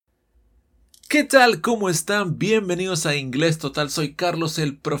¿Qué tal? ¿Cómo están? Bienvenidos a Inglés Total. Soy Carlos,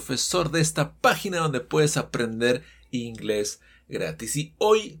 el profesor de esta página donde puedes aprender inglés gratis. Y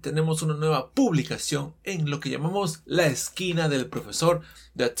hoy tenemos una nueva publicación en lo que llamamos la esquina del profesor,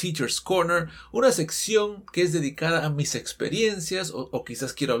 The Teacher's Corner, una sección que es dedicada a mis experiencias o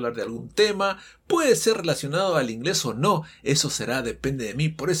quizás quiero hablar de algún tema. Puede ser relacionado al inglés o no, eso depende de mí.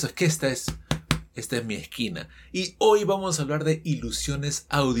 Por eso es que esta es mi esquina. Y hoy vamos a hablar de ilusiones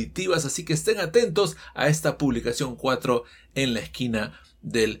auditivas, así que estén atentos a esta publicación 4 en la esquina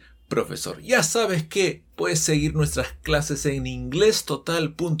del profesor. Ya sabes que puedes seguir nuestras clases en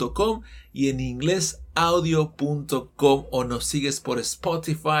inglestotal.com y en inglesaudio.com o nos sigues por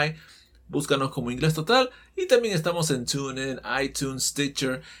Spotify. Búscanos como Inglés Total y también estamos en TuneIn, iTunes,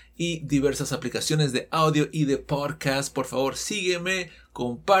 Stitcher y diversas aplicaciones de audio y de podcast. Por favor, sígueme,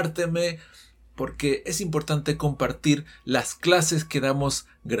 compárteme, porque es importante compartir las clases que damos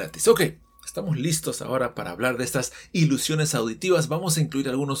gratis. Ok, estamos listos ahora para hablar de estas ilusiones auditivas. Vamos a incluir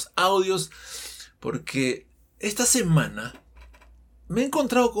algunos audios porque esta semana me he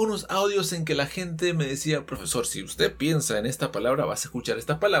encontrado con unos audios en que la gente me decía: profesor, si usted piensa en esta palabra vas a escuchar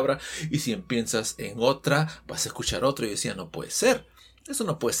esta palabra, y si piensas en otra vas a escuchar otra. Y yo decía: no puede ser, eso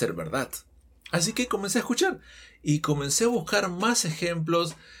no puede ser verdad. Así que comencé a escuchar y comencé a buscar más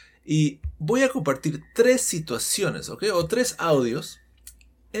ejemplos. Y voy a compartir 3 situaciones, ¿ok? O 3 audios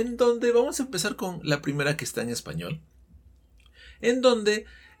en donde vamos a empezar con la primera, que está en español. En donde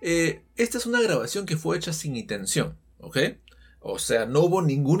esta es una grabación que fue hecha sin intención, ¿ok? O sea, no hubo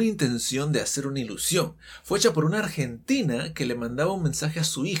ninguna intención de hacer una ilusión. Fue hecha por una argentina que le mandaba un mensaje a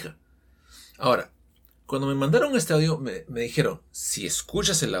su hija. Ahora, cuando me mandaron este audio me dijeron: si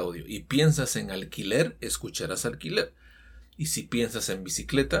escuchas el audio y piensas en alquiler, escucharás alquiler. Y si piensas en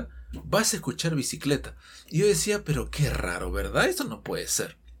bicicleta, vas a escuchar bicicleta. Y yo decía: pero qué raro, ¿verdad? Esto no puede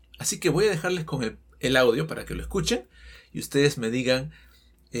ser. Así que voy a dejarles con el audio para que lo escuchen y ustedes me digan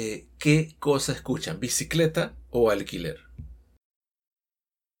qué cosa escuchan, bicicleta o alquiler.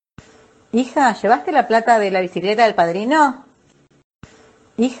 Hija, ¿llevaste la plata de la bicicleta del padrino?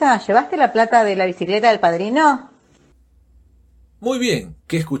 Hija, ¿llevaste la plata de la bicicleta del padrino? Muy bien,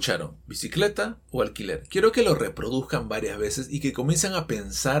 ¿qué escucharon? ¿Bicicleta o alquiler? Quiero que lo reproduzcan varias veces y que comiencen a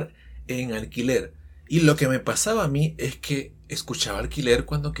pensar en alquiler. Y lo que me pasaba a mí es que escuchaba alquiler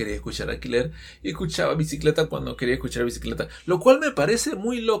cuando quería escuchar alquiler y escuchaba bicicleta cuando quería escuchar bicicleta. Lo cual me parece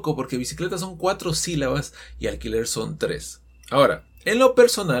muy loco porque bicicleta son 4 sílabas y alquiler son 3. Ahora, en lo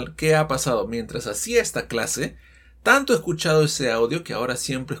personal, ¿qué ha pasado? Mientras hacía esta clase, tanto he escuchado ese audio que ahora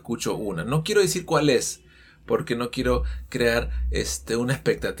siempre escucho una. No quiero decir cuál es, porque no quiero crear una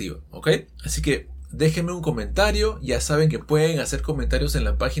expectativa, ¿ok? Así que déjenme un comentario. Ya saben que pueden hacer comentarios en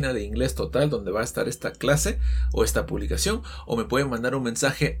la página de Inglés Total, donde va a estar esta clase o esta publicación, o me pueden mandar un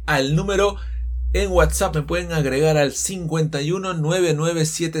mensaje al número en WhatsApp. Me pueden agregar al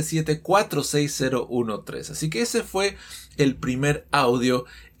 5199774613. Así que ese fue el primer audio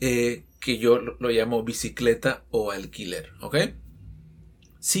que yo lo llamo bicicleta o alquiler, ¿ok?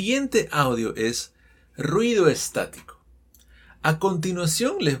 Siguiente audio es ruido estático. A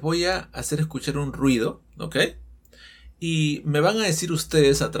continuación les voy a hacer escuchar un ruido, ¿ok? Y me van a decir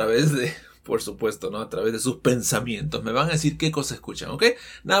ustedes a través de, por supuesto, ¿no? A través de sus pensamientos, me van a decir qué cosa escuchan, ¿ok?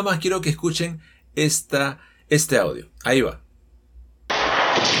 Nada más quiero que escuchen este audio. Ahí va.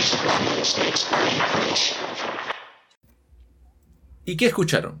 ¿Y qué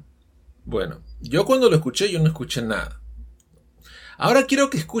escucharon? Bueno, yo cuando lo escuché, yo no escuché nada. Ahora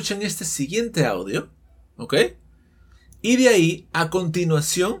quiero que escuchen este siguiente audio, ¿ok? Y de ahí, a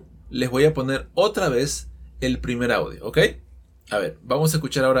continuación, les voy a poner otra vez el primer audio, ¿ok? A ver, vamos a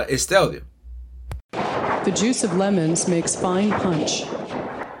escuchar ahora este audio. The juice of lemons makes fine punch.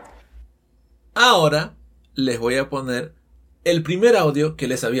 Ahora les voy a poner el primer audio que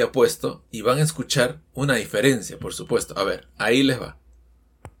les había puesto y van a escuchar una diferencia, por supuesto. A ver, ahí les va.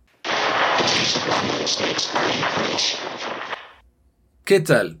 ¿Qué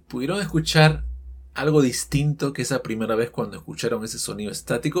tal? ¿Pudieron escuchar algo distinto que esa primera vez cuando escucharon ese sonido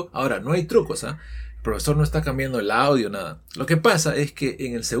estático? Ahora, no hay trucos, ¿ah? El profesor no está cambiando el audio, nada. Lo que pasa es que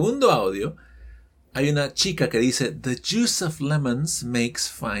en el segundo audio hay una chica que dice: The juice of lemons makes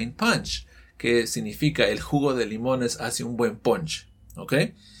fine punch, que significa el jugo de limones hace un buen punch, ¿ok?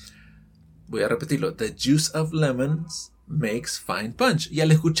 Voy a repetirlo. The juice of lemons makes fine punch. Y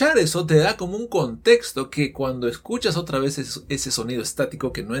al escuchar eso te da como un contexto que cuando escuchas otra vez ese sonido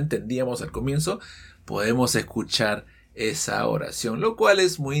estático que no entendíamos al comienzo, podemos escuchar esa oración, lo cual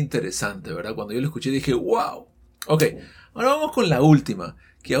es muy interesante, ¿verdad? Cuando yo lo escuché dije: wow. Ok, ahora vamos con la última,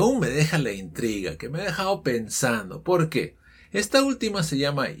 que aún me deja la intriga, que me ha dejado pensando. ¿Por qué? Esta última se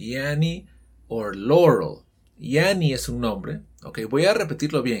llama Yani or Laurel. Yanni es un nombre. Ok, voy a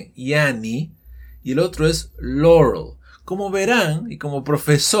repetirlo bien. Yanni. Y el otro es Laurel. Como verán, y como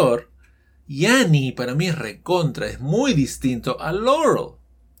profesor, Yanni para mí es recontra, es muy distinto a Laurel.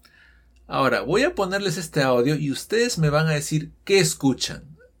 Ahora, voy a ponerles este audio y ustedes me van a decir qué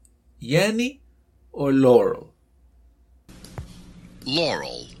escuchan. Yanni o Laurel.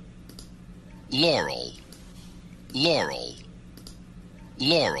 Laurel, Laurel, Laurel,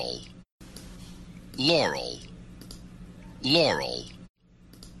 Laurel, Laurel, Laurel,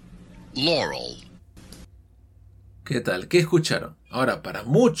 Laurel. ¿Qué tal? ¿Qué escucharon? Ahora, para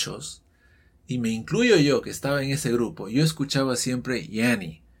muchos, y me incluyo yo que estaba en ese grupo, yo escuchaba siempre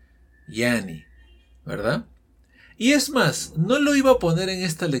Yanni, Yanni, ¿verdad? Y es más, no lo iba a poner en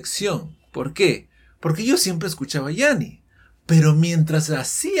esta lección. ¿Por qué? Porque yo siempre escuchaba Yanni. Pero mientras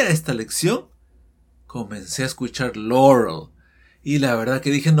hacía esta lección, comencé a escuchar Laurel. Y la verdad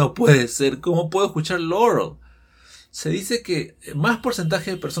que dije, no puede ser, ¿cómo puedo escuchar Laurel? Se dice que más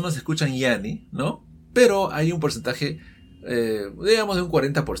porcentaje de personas escuchan Yanni, ¿no? Pero hay un porcentaje, digamos de un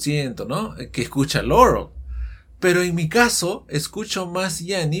 40%, ¿no? Que escucha Laurel. Pero en mi caso, escucho más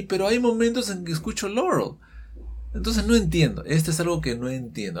Yanni, pero hay momentos en que escucho Laurel. Entonces no entiendo, este es algo que no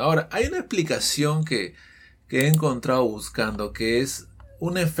entiendo. Ahora, hay una explicación que he encontrado buscando, que es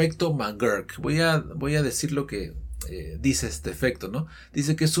un efecto McGurk. Voy a decir lo que dice este efecto, ¿no?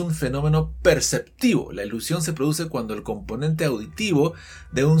 Dice que es un fenómeno perceptivo. La ilusión se produce cuando el componente auditivo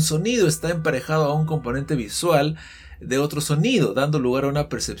de un sonido está emparejado a un componente visual de otro sonido, dando lugar a una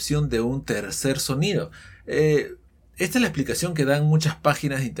percepción de un tercer sonido. Esta es la explicación que dan muchas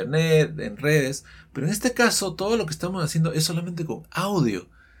páginas de internet, en redes, pero en este caso todo lo que estamos haciendo es solamente con audio,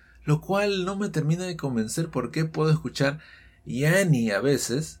 lo cual no me termina de convencer por qué puedo escuchar Yanni a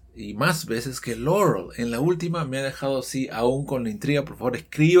veces y más veces que Laurel. En la última me ha dejado así aún con la intriga. Por favor,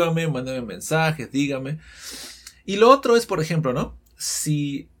 escríbame, mándame mensajes, dígame. Y lo otro es, por ejemplo, ¿no?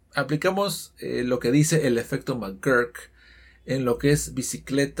 Si aplicamos lo que dice el efecto McGurk en lo que es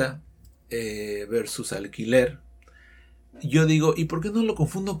bicicleta versus alquiler, yo digo, ¿y por qué no lo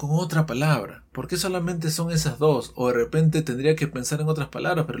confundo con otra palabra? ¿Por qué solamente son esas dos? O de repente tendría que pensar en otras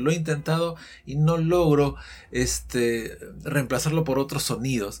palabras, pero lo he intentado y no logro reemplazarlo por otros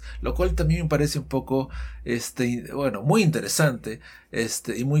sonidos, lo cual también me parece un poco muy interesante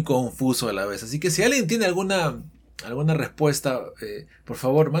y muy confuso a la vez. Así que si alguien tiene alguna respuesta, por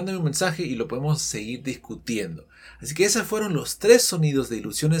favor, mándame un mensaje y lo podemos seguir discutiendo. Así que esos fueron los 3 sonidos de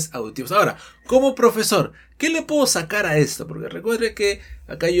ilusiones auditivas. Ahora, como profesor, ¿qué le puedo sacar a esto? Porque recuerde que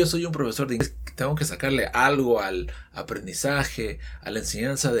acá yo soy un profesor de inglés, tengo que sacarle algo al aprendizaje, a la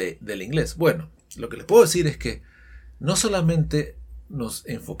enseñanza del inglés. Bueno, lo que les puedo decir es que no solamente nos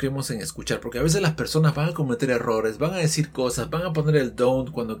enfoquemos en escuchar, porque a veces las personas van a cometer errores, van a decir cosas, van a poner el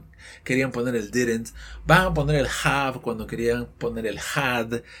don't cuando querían poner el didn't, van a poner el have cuando querían poner el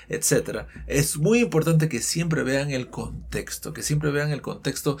had, etc. Es muy importante que siempre vean el contexto,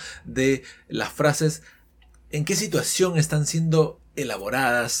 de las frases, en qué situación están siendo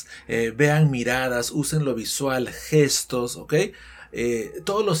elaboradas, vean miradas, usen lo visual, gestos, ¿ok?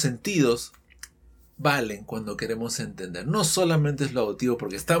 Todos los sentidos valen cuando queremos entender. No solamente es lo auditivo,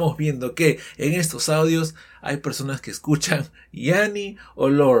 porque estamos viendo que en estos audios hay personas que escuchan Yanni o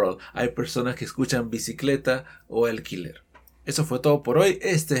Laurel, hay personas que escuchan bicicleta o alquiler. Eso fue todo por hoy.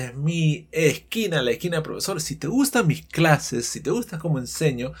 Esta es mi esquina, la esquina de profesor. Si te gustan mis clases, si te gusta cómo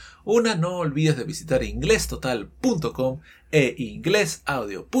enseño, no olvides de visitar inglestotal.com e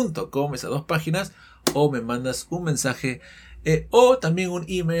inglesaudio.com, esas 2 páginas, o me mandas un mensaje o también un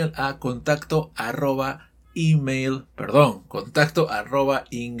email a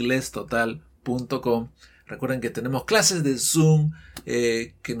contacto@inglestotal.com. Recuerden que tenemos clases de Zoom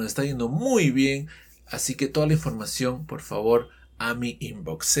que nos está yendo muy bien, así que toda la información, por favor, a mi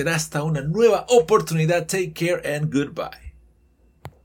inbox. Será hasta una nueva oportunidad. Take care and goodbye.